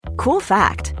Cool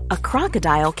fact, a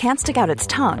crocodile can't stick out its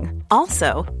tongue.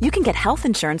 Also, you can get health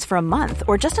insurance for a month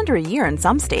or just under a year in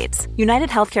some states. United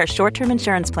Healthcare short-term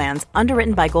insurance plans,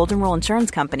 underwritten by Golden Rule Insurance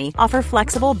Company, offer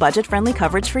flexible, budget-friendly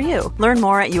coverage for you. Learn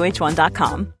more at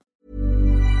uh1.com.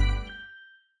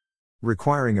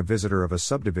 Requiring a visitor of a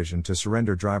subdivision to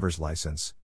surrender driver's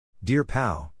license. Dear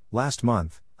PAO, last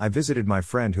month, I visited my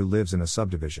friend who lives in a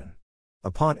subdivision.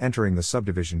 Upon entering the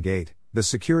subdivision gate, the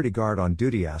security guard on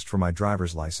duty asked for my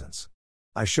driver's license.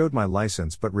 I showed my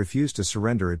license but refused to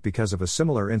surrender it because of a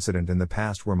similar incident in the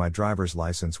past where my driver's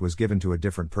license was given to a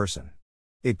different person.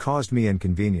 It caused me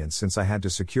inconvenience since I had to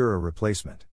secure a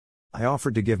replacement. I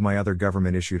offered to give my other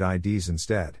government-issued IDs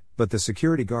instead, but the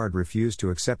security guard refused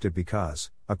to accept it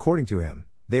because, according to him,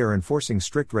 they are enforcing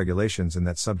strict regulations in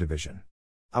that subdivision.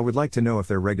 I would like to know if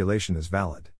their regulation is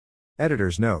valid.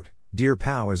 Editor's note: Dear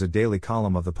PAO is a daily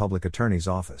column of the Public Attorney's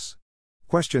Office.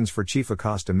 Questions for Chief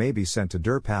Acosta may be sent to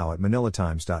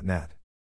dirpao@manilatimes.net.